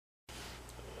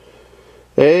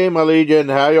Hey, my legion,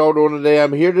 how y'all doing today?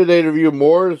 I'm here today to review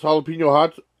Moore's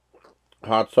jalapeno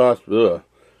hot sauce. Ugh.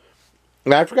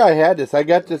 And I forgot I had this. I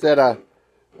got this at a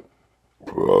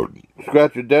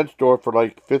scratch and dent store for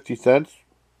like 50 cents.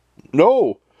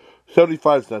 No,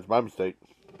 75 cents. My mistake.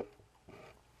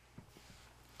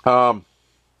 Let's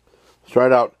try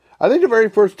it out. I think the very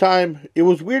first time it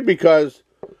was weird because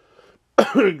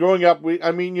growing up,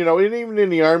 and even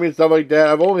in the army and stuff like that,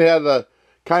 I've only had the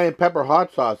cayenne pepper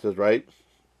hot sauces, right?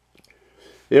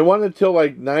 It wasn't until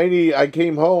like 90, I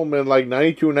came home and like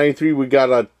 92, 93, we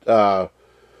got a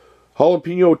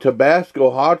jalapeno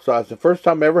Tabasco hot sauce. The first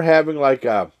time ever having like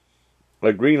a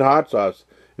green hot sauce.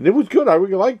 And it was good. I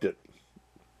really liked it.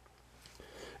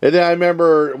 And then I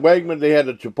remember Wegman, they had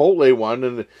a Chipotle one,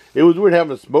 and it was weird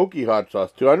having a smoky hot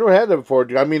sauce too. I never had that before.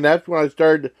 I mean, that's when I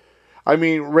started,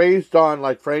 raised on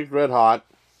like Frank's Red Hot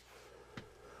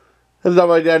and stuff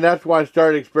like that, and that's why I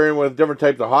started experimenting with different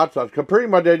types of hot sauce. Because pretty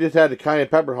much I just had the cayenne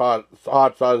pepper hot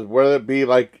sauce, whether it be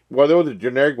like, well, there was a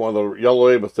generic one, the yellow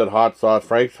label said hot sauce,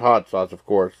 Frank's hot sauce, of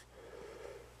course.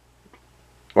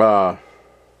 And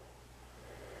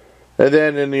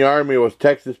then in the army it was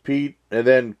Texas Pete, and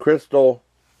then Crystal,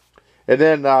 and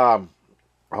then Lowry,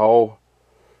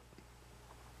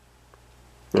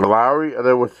 and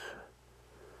there was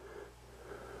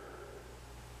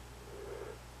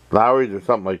Lowry's or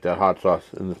something like that, hot sauce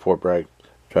in the Fort Bragg.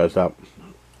 Try this out.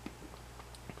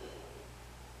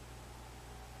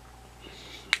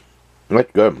 That's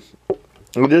good.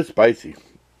 It is spicy.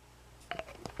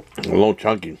 A little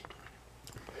chunky.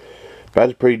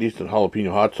 That's a pretty decent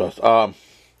jalapeno hot sauce.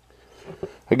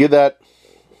 I give that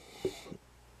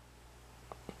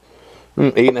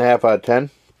 8.5 out of 10.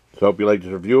 So I hope you like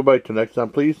this review. Till next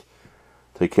time, please.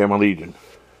 Take care, my legion.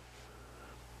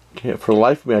 For the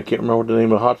life of me, I can't remember what the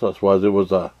name of the hot sauce was. It was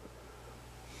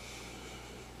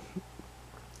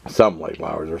something like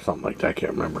Flowers or something like that. I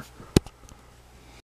can't remember.